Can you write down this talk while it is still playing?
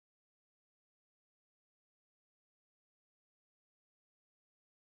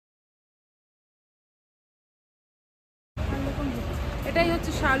এটাই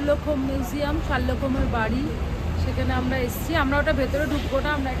হচ্ছে Sherlock home museum, Sherlock হোমের বাড়ি। সেখানে আমরা এসেছি। আমরা ওটা ভেতরে ঢুকবো না,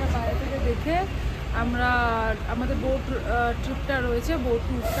 আমরা এটা বাইরে থেকে দেখে আমরা আমাদের বোট ট্রিপটা রয়েছে, বোট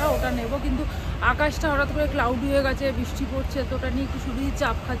ট্যুরটা ওটা নেব। কিন্তু আকাশটা হঠাৎ করে ক্লাউডি হয়ে গেছে, বৃষ্টি পড়ছে, তো ওটা নিয়ে একটু শুধুই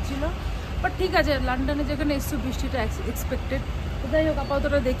চাপ খাচ্ছিলো। বাট ঠিক আছে, লন্ডনে যেখানে এসছো বৃষ্টিটা এক্সপেক্টেড। তো যাই হোক,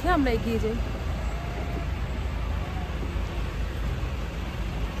 আপাতত দেখে আমরা এগিয়ে যাই।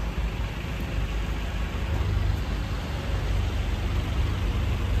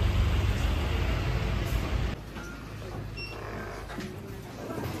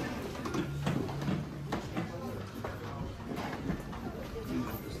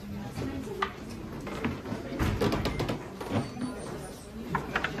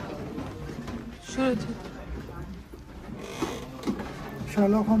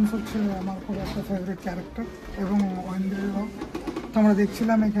 শার্লক হোমস হচ্ছে আমার খুব একটা ফেভারিট ক্যারেক্টার এবং ওয়েন্ডেলও। তো আমরা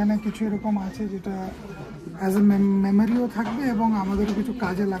দেখছিলাম এখানে কিছু এরকম আছে যেটা অ্যাজ এ মেমোরিও থাকবে এবং আমাদেরও কিছু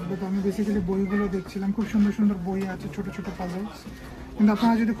কাজে লাগবে। তো আমি বেসিক্যালি বইগুলো দেখছিলাম, খুব সুন্দর সুন্দর বই আছে, ছোটো ছোটো পাজলস। কিন্তু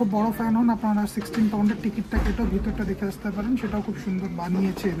আপনারা যদি খুব বড় ফ্যান হন, আপনারা 16 পাউন্ডের টিকিটটা কেটেও ভিতরটা দেখে আসতে পারেন, সেটাও খুব সুন্দর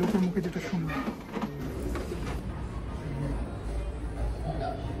বানিয়েছে লোকের মুখে যেটা শুনবে।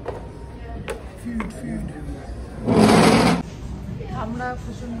 আমরা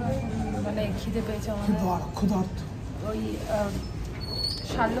প্রচণ্ড মানে খিদে পেয়েছে আমাদের, ক্ষুধার্ত। ওই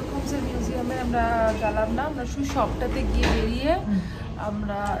শার্লক হোমসের মিউজিয়ামে আমরা গেলাম না, আমরা শুধু শপটাতে গিয়ে বেরিয়ে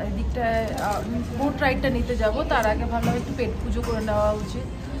আমরা এদিকটায় বোট রাইডটা নিতে যাব। তার আগে ভালোভাবে একটু পেট পুজো করে নেওয়া উচিত।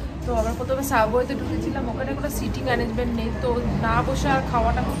 তো আমরা প্রথমে সাবওয়েতে ঢুকেছিলাম, ওখানে কোনো সিটিং অ্যারেঞ্জমেন্ট নেই, তো না বসে আর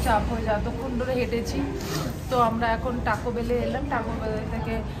খাওয়াটা খুব চাপ হয়ে যায়, এতক্ষণ ধরে হেঁটেছি। তো আমরা এখন টাকো বেলে এলাম, টাকো বেলে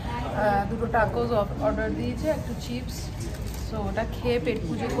থেকে দুটো টাকোস অর্ডার দিয়েছে, একটু চিপস। সো ওটা খেয়ে পেট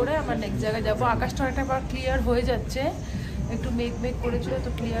পুজো করে আমরা নেক্সট জায়গায় যাবো। আকাশটা অনেকটা আবার ক্লিয়ার হয়ে যাচ্ছে, একটু মেঘ করেছিল, তো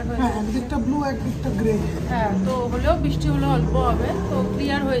ক্লিয়ার হয়ে যাচ্ছে। একদিকটা ব্লু একদিকটা গ্রে। হ্যাঁ, তো হলেও বৃষ্টি হলে অল্প হবে, তো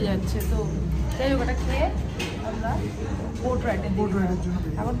ক্লিয়ার হয়ে যাচ্ছে। তো যাই হোক, ওটা খেয়ে আমরা বোট রাইডের জন্য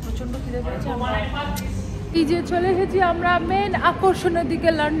এখন প্রচণ্ড খিদে পেয়েছে। আমরা এই যে চলে এসেছি আমরা মেন আকর্ষণের দিকে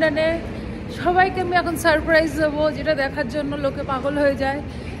লন্ডনে। সবাইকে আমি এখন সারপ্রাইজ দেবো, যেটা দেখার জন্য লোকে পাগল হয়ে যায়।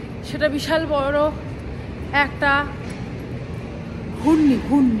 সেটা বিশাল বড় একটা ঘূর্ণি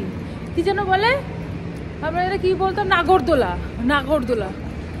কি যেন বলে, আমরা এটা কি বলতাম,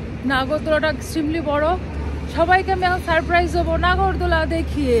 নাগরদোলাটা এক্সট্রিমলি বড়। সবাইকে আমি এখন সারপ্রাইজ দেবো নাগরদোলা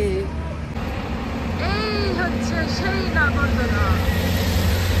দেখিয়ে। এই হচ্ছে সেই নাগরদোলা।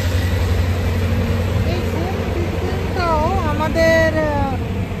 এই ঘুমটাও আমাদের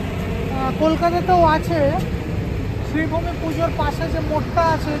কলকাতাতেও আছে। শ্রীভূমি পুজোর পাশে যে মোড়টা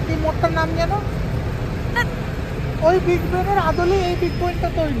আছে, কি মোড়টার নাম যেন, ওই বিগ ব্রেনের আদলে এই বিগ পয়েন্টটা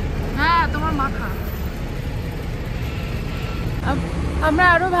তৈরি। হ্যাঁ, তোমার মাথা। আমরা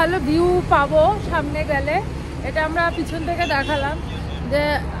আরো ভালো ভিউ পাবো সামনে গেলে। এটা আমরা পিছন থেকে দেখালাম যে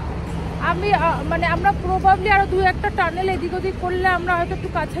আমরা প্রবাবলি আরো 2-1টা টানেল এদিক ওদিক করলে আমরা হয়তো একটু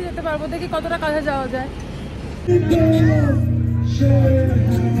কাছে যেতে পারবো। দেখি কতটা কাছে যাওয়া যায়।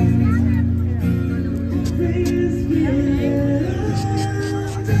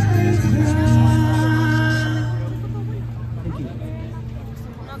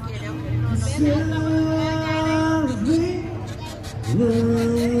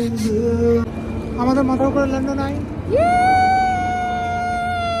 আমাদের মাথার উপরে লন্ডন আই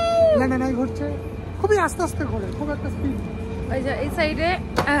ঘুরছে, খুবই আস্তে আস্তে ঘোরে, খুব একটা স্পিড। এই সাইডে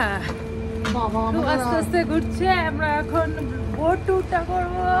খুব আস্তে আস্তে ঘুরছে। আমরা এখন বোট ট্যুরটা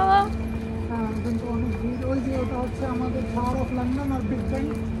করবো। কিন্তু অনেক ভিড়। ওই যে ওটা হচ্ছে আমাদের tower of London R big Ben.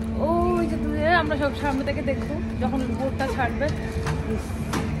 ওই যে দূরে আমরা সব সামনে থেকে দেখবো যখন বোটটা ছাড়বে।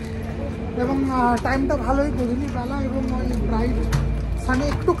 এবং টাইমটা ভালোই গধূলি বেলা এবং ওই ব্রাইট সানে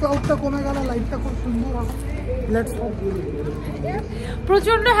একটু ক্লাউডটা কমে গেল, লাইটটা খুব সুন্দর হবে। Let's hope.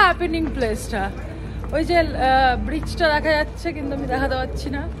 প্রচন্ড হ্যাপেনিং প্লেসটা। ওই যে ব্রিজটা দেখা যাচ্ছে, কিন্তু আমি দেখাতে পারছি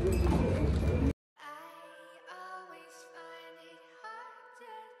না।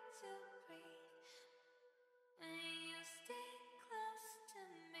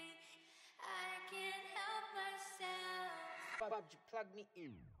 Plug me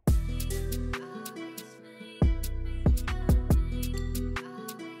in.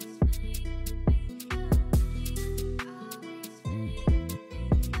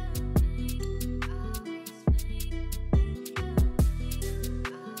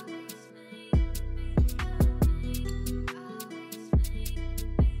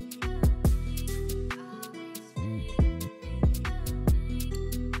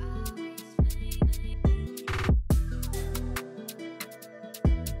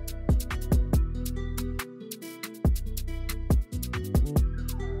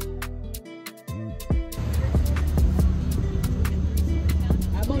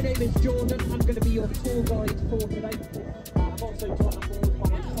 I'm going to be your tour guide for today. I'm also joined on board by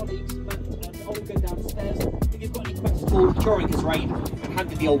my colleagues, Matt and Olga downstairs. If you've got any questions during his reign, I've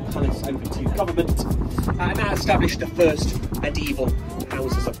handed the old palace over to government and now established the first medieval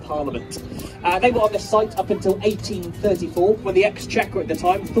Houses of Parliament. They were on this site up until 1834, when the Exchequer at the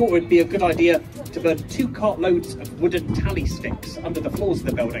time thought it would be a good idea to burn 2 cartloads of wooden tally sticks under the floors of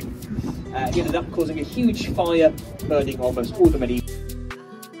the building. It ended up causing a huge fire, burning almost all the medieval.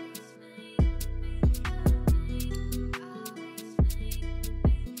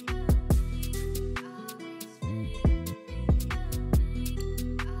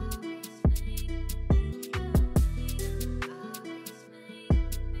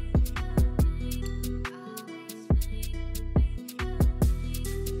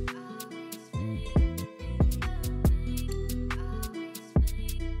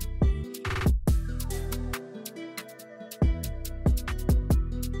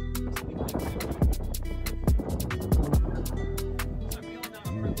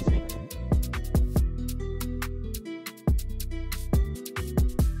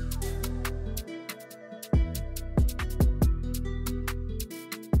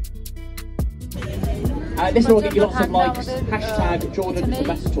 This will get you lots of likes. Hashtag Jordan is the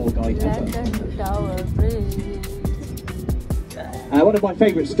best tour guide ever. One of my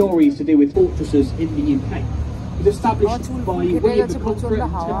favourite stories to do with fortresses in the UK. It was established by William the Conqueror in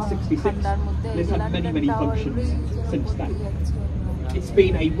 1066 and it's had many functions since then. It's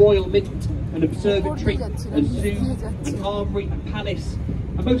been a royal mint, an observatory, a zoo, an armoury, a palace,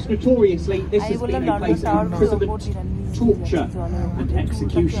 and most notoriously this has been a place of imprisonment, torture and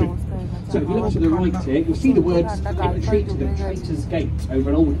execution. So if you look to the right here, you'll see the words "Entry to the Traitor's Gate" over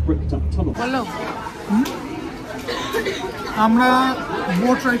an old bricked up tunnel. আমরা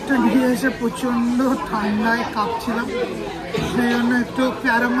boat রাইডটা নিয়ে এসে প্রচণ্ড ঠান্ডায় কাঁপছিলাম, সেই জন্য একটু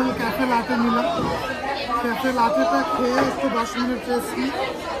caramel cafe লাটে নিলাম। Cafe লাটেটা খেয়ে একটু 10 মিনিট রেস্ট নিই।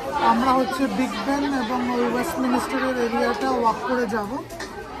 আমরা হচ্ছে বিগ বেন এবং ওই ওয়েস্টমিনিস্টারের এরিয়াটা ওয়াক করে যাব।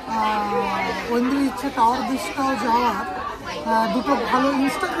 ওইদিকে ইচ্ছে টাওয়ার ব্রিজটাও যাওয়ার। দুটো ভালো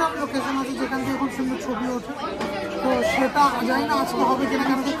ইনস্টাগ্রাম লোকেশন আছে যেখান থেকে খুব সুন্দর ছবি ওঠে, তো সেটা জানি না আজকে হবে কিনা,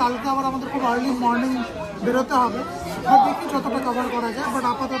 কেন কি কালকে আবার আমাদের খুব আর্লি মর্নিং বেরোতে হবে। দেখি যতটা কভার করা যায়, বাট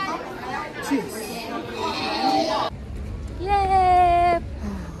আপাতত চিজ।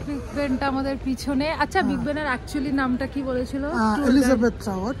 বিগ বেনটা আমাদের পিছনে। আচ্ছা, বিগ বেনের অ্যাকচুয়ালি নামটা কি বলেছিল? Elizabeth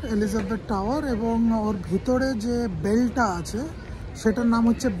tower. এলিজাবেথ টাওয়ার এবং ওর ভিতরে যে বেলটা আছে সেটার নাম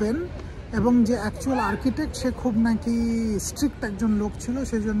হচ্ছে বেন, এবং যে অ্যাকচুয়াল আর্কিটেক্ট সে খুব নাকি স্ট্রিক্ট একজন লোক ছিল,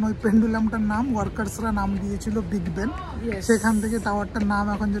 সেই জন্য ওই পেন্ডুলামটার নাম ওয়ার্কার্সরা নাম দিয়েছিল বিগ বেন। সেখান থেকে টাওয়ারটার নাম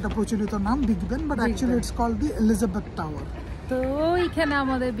এখন যেটা প্রচলিত নাম big Ben, but actually it's called the Elizabeth tower. তো ওইখানে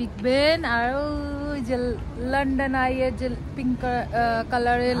আমাদের বিগ বেন, আর ওই যে লন্ডন আই এর যে পিঙ্ক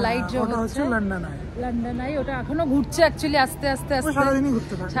কালারের লাইট ওটা হচ্ছে লন্ডন আই। লন্ডন আই ওটা এখনো ঘুরছে অ্যাকচুয়ালি, আস্তে আস্তে সারাদিনই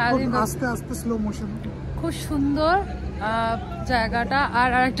ঘুরতে থাকে, আস্তে আস্তে স্লো মোশন। খুব সুন্দর জায়গাটা। আর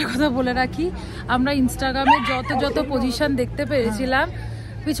আরেকটা কথা বলে রাখি, আমরা ইনস্টাগ্রামে যত পজিশন দেখতে পেরেছিলাম,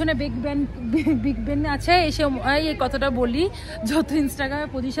 পিছনে বিগ বেন আছে, এসে এই কথাটা বলি, যত ইনস্টাগ্রামে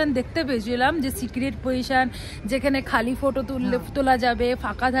পজিশন দেখতে পেয়েছিলাম যে সিক্রেট পজিশন, যেখানে খালি ফটো তোলা যাবে,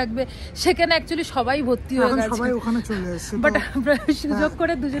 ফাঁকা থাকবে, সেখানে অ্যাকচুয়ালি সবাই ভর্তি হয়ে গেছে, সবাই ওখানে চলে এসেছে। বাট আমরা সুযোগ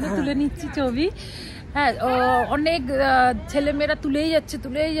করে দুজনে তুলে নিচ্ছি ছবি। হ্যাঁ, অনেক ছেলেমেয়েরা তুলেই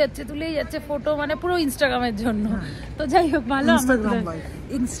যাচ্ছে ফটো, মানে পুরো ইনস্টাগ্রামের জন্য। তো যাই হোক, ভালো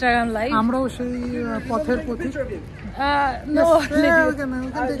ইনস্টাগ্রাম লাইভ। আমরাও সেই পথের প্রতি।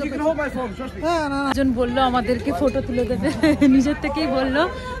 একজন বললো আমাদেরকে ফটো তুলে দেবে, নিজের থেকেই বললো,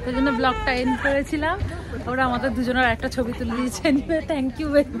 ওই জন্য ব্লগটা এন্ড করেছিলাম। ওরা আমাদের দুজনের একটা ছবি তুলে দিয়েছে, থ্যাংক ইউ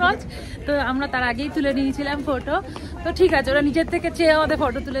ভেরি মাচ। তো আমরা তার আগেই তুলে নিয়েছিলাম ফটো, তো ঠিক আছে, ওরা নিজের থেকে চেয়ে আমাদের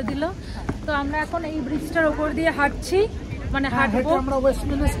ফটো তুলে দিল। তো আমরা এখন এই ব্রিজটার উপর দিয়ে হাঁটছি, মানে হাঁটবো, আমরা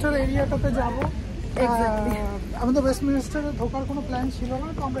ওয়েস্টমিনিস্টার এরিয়াটাতে যাবো। আমাদের ওয়েস্টমিনিস্টারে ঢোকার কোনো প্ল্যান ছিল না,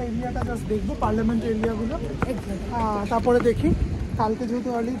 তো আমরা এরিয়াটা জাস্ট দেখবো, পার্লামেন্ট এরিয়াগুলো, তারপরে দেখি। কালকে যেহেতু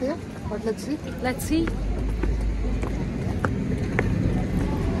early day, but let's see.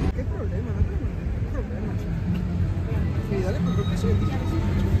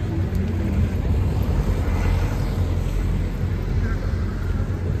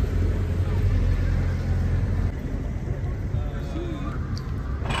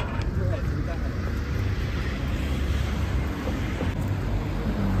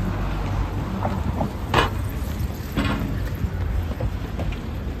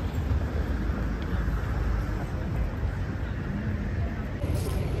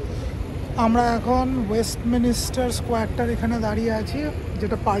 আমরা এখন ওয়েস্টমিনিস্টার স্কোয়ারটার এখানে দাঁড়িয়ে আছি,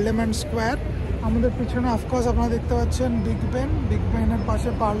 যেটা পার্লামেন্ট স্কোয়ার। আমাদের পিছনে অফকোর্স আপনারা দেখতে পাচ্ছেন বিগ বেনের পাশে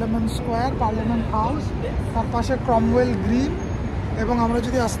পার্লামেন্ট স্কোয়ার, পার্লামেন্ট হাউস, তার পাশে ক্রমওয়েল গ্রিন। এবং আমরা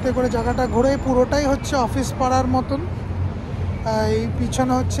যদি আস্তে করে জায়গাটা ঘুরে, পুরোটাই হচ্ছে অফিস পাড়ার মতন। এই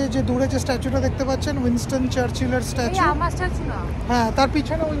পিছনে হচ্ছে যে দূরে যে স্ট্যাচুটা দেখতে পাচ্ছেন, উইনস্টন চার্চিলের স্ট্যাচু। হ্যাঁ, তার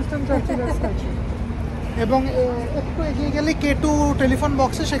পিছনে উইনস্টন চার্চিলের স্ট্যাচু। এবং একটু এগিয়ে গেলে K2 টেলিফোন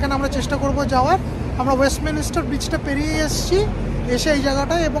বক্সে, সেখানে আমরা চেষ্টা করব যাওয়ার। আমরা ওয়েস্টমিনিস্টার ব্রিজটা পেরিয়ে এসেছি, এসে এই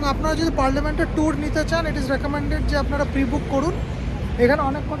জায়গাটায়। এবং আপনারা যদি পার্লামেন্টের ট্যুর নিতে চান, ইট ইজ রেকমেন্ডেড যে আপনারা প্রি বুক করুন। এখানে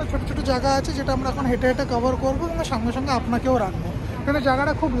অনেক কটা ছোটো ছোটো জায়গা আছে যেটা আমরা এখন হেঁটে হেঁটে কভার করবো, এবং সঙ্গে সঙ্গে আপনাকেও রাখবো। এখানে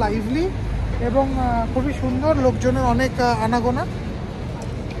জায়গাটা খুব লাইভলি এবং খুবই সুন্দর, লোকজনের অনেক আনাগোনা।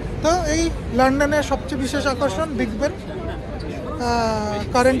 তো এই লন্ডনের সবচেয়ে বিশেষ আকর্ষণ big Ben,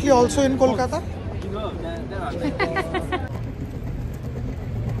 currently also in Kolkata.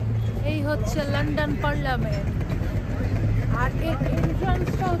 এই হচ্ছে লন্ডন পার্লামেন্ট, আর এর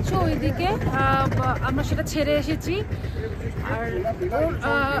এন্ট্রান্সটা হচ্ছে ওইদিকে, আমরা সেটা ছেড়ে এসেছি। আর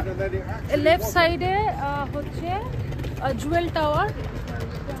লেফট সাইডে হচ্ছে জুয়েল টাওয়ার।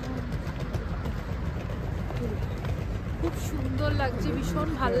 খুব সুন্দর লাগছে, ভীষণ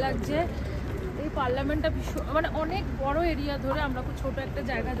ভালো লাগছে। এই পার্লামেন্টটা ভীষণ মানে অনেক বড় এরিয়া ধরে, আমরা খুব ছোট একটা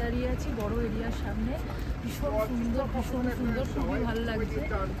জায়গা দাঁড়িয়ে আছি বড় এরিয়ার সামনে। ভীষণ সুন্দর, খুবই ভালো লাগছে।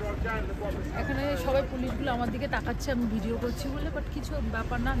 এখানে সবাই পুলিশগুলো আমার দিকে তাকাচ্ছে আমি ভিডিও করছি বলে, বাট কিছু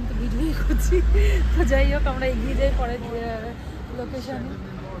ব্যাপার না, আমি তো ভিডিওই করছি। তো যাই হোক, আমরা এগিয়ে যাই পরের লোকেশনে।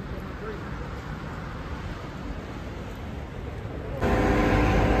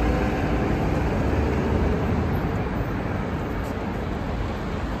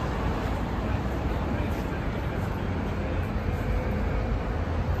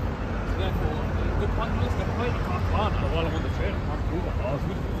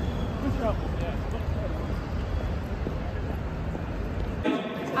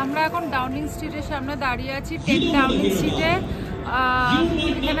 আমরা এখন ডাউনিং স্ট্রিটের সামনে দাঁড়িয়ে আছি, 10 ডাউনিং স্ট্রিটে।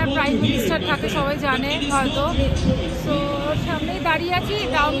 এখানে প্রাইম মিনিস্টার থাকে, সবাই জানে হয়তো। তো সামনেই দাঁড়িয়ে আছি।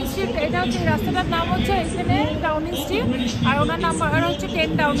 ডাউনিং স্ট্রিট, এটা হচ্ছে রাস্তাটার নাম হচ্ছে এখানে ডাউনিং স্ট্রিট, আর ওনার নাম্বার হচ্ছে 10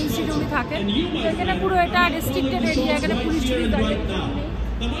 ডাউনিং স্ট্রিট উনি থাকেন। তো এখানে পুরো এটা রেস্ট্রিক্টেড এরিয়া, এখানে পুলিশ টুলিশ দাঁড়িয়ে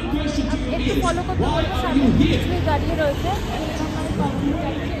একটু ফলো করতে বলবো। সামনে পুলিশ দাঁড়িয়ে রয়েছে।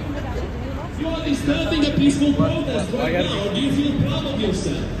 You are disturbing a peaceful protest right now. Do you feel proud of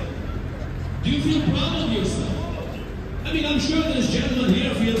yourself? Do you feel proud of yourself? I mean, I'm sure this gentleman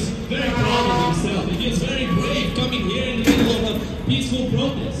here feels very proud of himself. He feels very brave coming here in the middle of a peaceful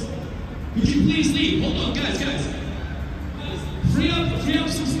protest. Could you please leave? Hold on, guys. Free up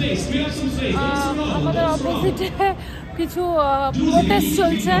some space. আমাদের অপোজিটে কিছু protest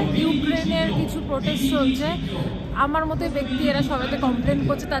চলছে, ইউক্রেনের কিছু protest চলছে। আমার মতো ব্যক্তি এরা সবাইকে কমপ্লেন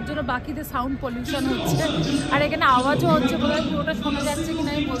করছে, তার জন্য বাকিদের সাউন্ড পলিউশন হচ্ছে। আর এখানে আওয়াজও হচ্ছে, বোধহয় পুরোটা শোনা যাচ্ছে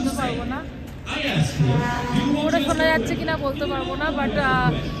কিনা আমি বলতে পারবো না, বাট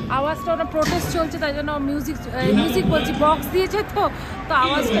আওয়াজটা ওরা প্রোটেস্ট চলছে, তাই জন্য মিউজিক বলছি, বক্স দিয়েছে তো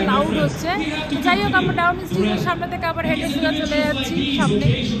আওয়াজটা লাউড হচ্ছে। যাই হোক, আমরা ডাউনিং স্ট্রিটের সামনে থেকে আবার হেঁটে সোজা চলে যাচ্ছি সামনে।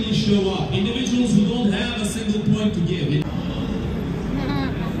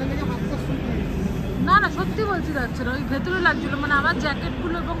 না সত্যি বলছি, যাচ্ছে না, ওই ভেতরে লাগছিল, মানে আমার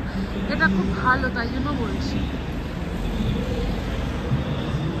জ্যাকেটগুলো এবং এটা খুব ভালো, তাই জন্য বলছি।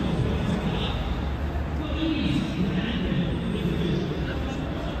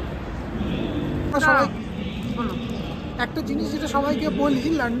 একটা জিনিস যেটা সবাইকে বলি,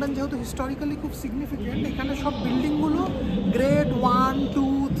 লন্ডন যেহেতু হিস্টোরিক্যালি খুব সিগনিফিকেন্ট, এখানে সব বিল্ডিংগুলো গ্রেড 1,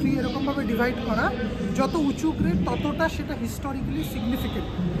 2, 3 এরকমভাবে ডিভাইড করা। যত উঁচু গ্রেড ততটা সেটা হিস্টোরিক্যালি সিগনিফিকেন্ট।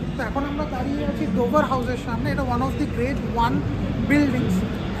 তো এখন আমরা দাঁড়িয়ে আছি ডোভার হাউসের সামনে, এটা one of the grade 1 buildings.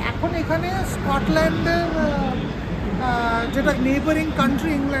 এখন এখানে স্কটল্যান্ডের যেটা নেইবারিং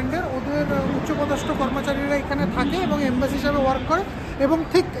কান্ট্রি ইংল্যান্ডের, ওদের উচ্চপদস্থ কর্মচারীরা এখানে থাকে এবং এম্বাসি হিসাবে ওয়ার্ক করে। এবং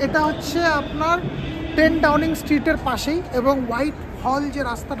ঠিক এটা হচ্ছে আপনার 10 ডাউনিং স্ট্রিটের পাশেই, এবং হোয়াইট হল যে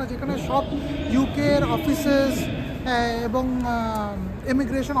রাস্তাটা, যেখানে সব ইউকের অফিসেস এবং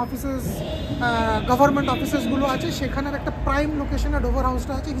ইমিগ্রেশন অফিসেস, গভর্নমেন্ট অফিসেসগুলো আছে, সেখানের একটা প্রাইম লোকেশনে ডোভার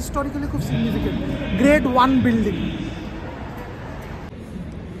হাউসটা আছে। হিস্টোরিক্যালি খুব সিগনিফিকেন্ট, গ্রেড 1 বিল্ডিং।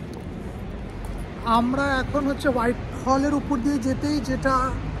 আমরা এখন হচ্ছে হোয়াইট হলের উপর দিয়ে যেতেই যেটা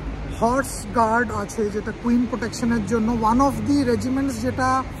হর্স গার্ড আছে, যেটা কুইন প্রোটেকশনের জন্য, ওয়ান অফ দি রেজিমেন্টস, যেটা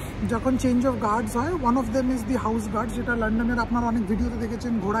যখন চেঞ্জ অফ গার্ডস হয়, one of them is the house guard, যেটা লন্ডনের আপনারা অনেক ভিডিওতে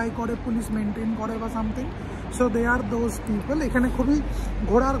দেখেছেন, ঘোড়ায় করে পুলিশ মেনটেন করে বা something. So they R those people. এখানে খুবই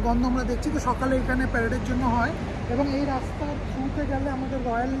ঘোড়ার গন্ধ আমরা দেখছি, তো সকালে এখানে প্যারেডের জন্য হয়। এবং এই রাস্তার থ্রুতে গেলে আমাদের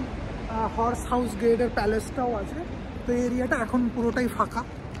রয়্যাল হর্স হাউস গ্রেডের প্যালেসটাও আছে। তো এই এরিয়াটা এখন পুরোটাই ফাঁকা,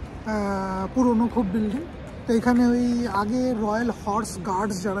 পুরনো খুব বিল্ডিং। তো এখানে ওই আগে রয়্যাল হর্স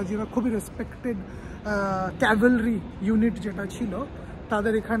গার্ডস যারা খুবই রেসপেক্টেড ক্যাভেলরি ইউনিট যেটা ছিল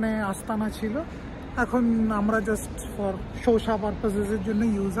তাদের এখানে আস্তানা ছিল। এখন আমরা জাস্ট ফর শোশা পারপাসেসের জন্য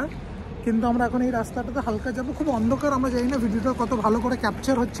ইউজার, কিন্তু আমরা এখন এই রাস্তাটাতে হালকা যাবো, খুব অন্ধকার, আমরা জানি না ভিডিওটা কত ভালো করে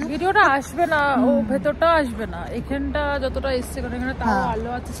ক্যাপচার হচ্ছে। ভিডিওটা আসবে না, ও ভেতরটা আসবে না, এখানটা যতটা এসছে কারণ এখানে তাও আলো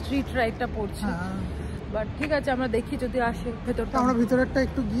আছে, স্ট্রিট লাইটটা পড়ছে, বাট ঠিক আছে আমরা দেখি যদি আসে ভেতরটা। আমরা ভিতরেরটা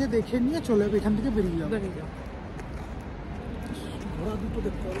একটু গিয়ে দেখে নিয়ে চলে যাবো, এখান থেকে বেরিয়ে যাবো। ঘোড়া দুটো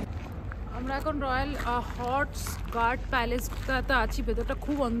দেখতে হবে। আমরা এখন রয়্যাল হর্স গার্ড প্যালেসটাতে আছি, ভেতরটা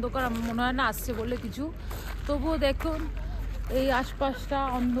খুব অন্ধকার, আমার মনে হয় না আসছে বলে কিছু, তবুও দেখুন এই আশপাশটা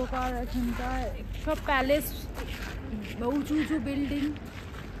অন্ধকার, এখানটায় সব প্যালেস, উঁচু উঁচু বিল্ডিং।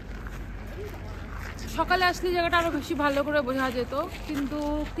 সকালে আসলে জায়গাটা আরও বেশি ভালো করে বোঝা যেত, কিন্তু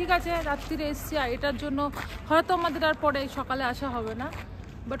ঠিক আছে রাত্রিরে এসছি, আর এটার জন্য হয়তো আমাদের আর পরে সকালে আসা হবে না,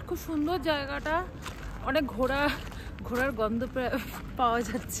 বাট খুব সুন্দর জায়গাটা, অনেক ঘোড়ার গন্ধ পাওয়া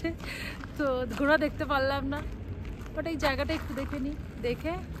যাচ্ছে, তো ঘোড়া দেখতে পারলাম না, বাট এই জায়গাটা একটু দেখে নিই,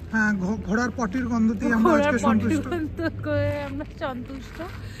 দেখে হ্যাঁ ঘোড়ার পটির গন্ধতেই আমরা আজকে সন্তুষ্ট,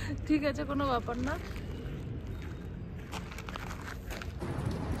 ঠিক আছে কোনো ব্যাপার না।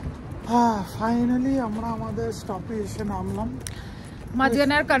 ফাইনালি আমরা আমাদের স্টপে এসে নামলাম,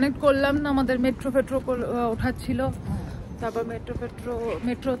 মাঝখানে আর কানেক্ট করলাম না, আমাদের মেট্রো ওঠাচ্ছিল, তারপর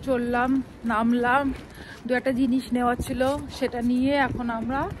মেট্রো চললাম, নামলাম, দু একটা জিনিস নেওয়ার ছিল সেটা নিয়ে এখন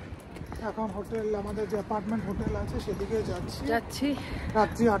হোটেল, আমাদের যে অ্যাপার্টমেন্ট হোটেল আছে সেদিকে যাচ্ছি।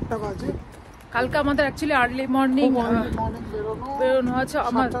 রাত্রি 8টা বাজে। কালকে আমাদের অ্যাকচুয়ালি আর্লি মর্নিং বেরোনো আছে,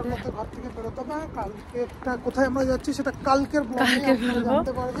 আমাদের ঘর থেকে বেরোতে হবে। কালকেটা কোথায় আমরা যাচ্ছি সেটা কালকের ব্লগে আপনারা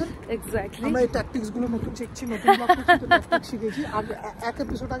জানতে পারবেন। এক্স্যাক্টলি আমরা এই ট্যাকটিক্স গুলো নতুন শিখছি, নতুন ট্যাকটিক্স শিখেছি, আগে এক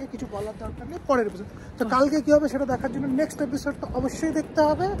এপিসোড আগে কিছু বলার দরকার নেই, পরের এপিসোড। তো কালকে কি হবে সেটা দেখার জন্য নেক্সট এপিসোডটা অবশ্যই দেখতে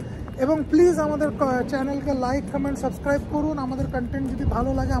হবে, এবং প্লিজ আমাদের চ্যানেলকে লাইক কমেন্ট সাবস্ক্রাইব করুন। আমাদের কন্টেন্ট যদি ভালো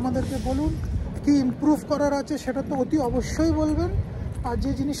লাগে আমাদেরকে বলুন, কি ইমপ্রুভ করার আছে সেটা তো অতি অবশ্যই বলবেন, আর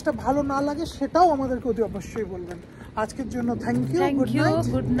যে জিনিসটা ভালো না লাগে সেটাও আমাদেরকে অতি অবশ্যই বলবেন। আজকের জন্য thank you, good night,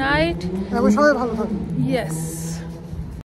 good night, এবং সবাই ভালো থাকুন। ইয়েস।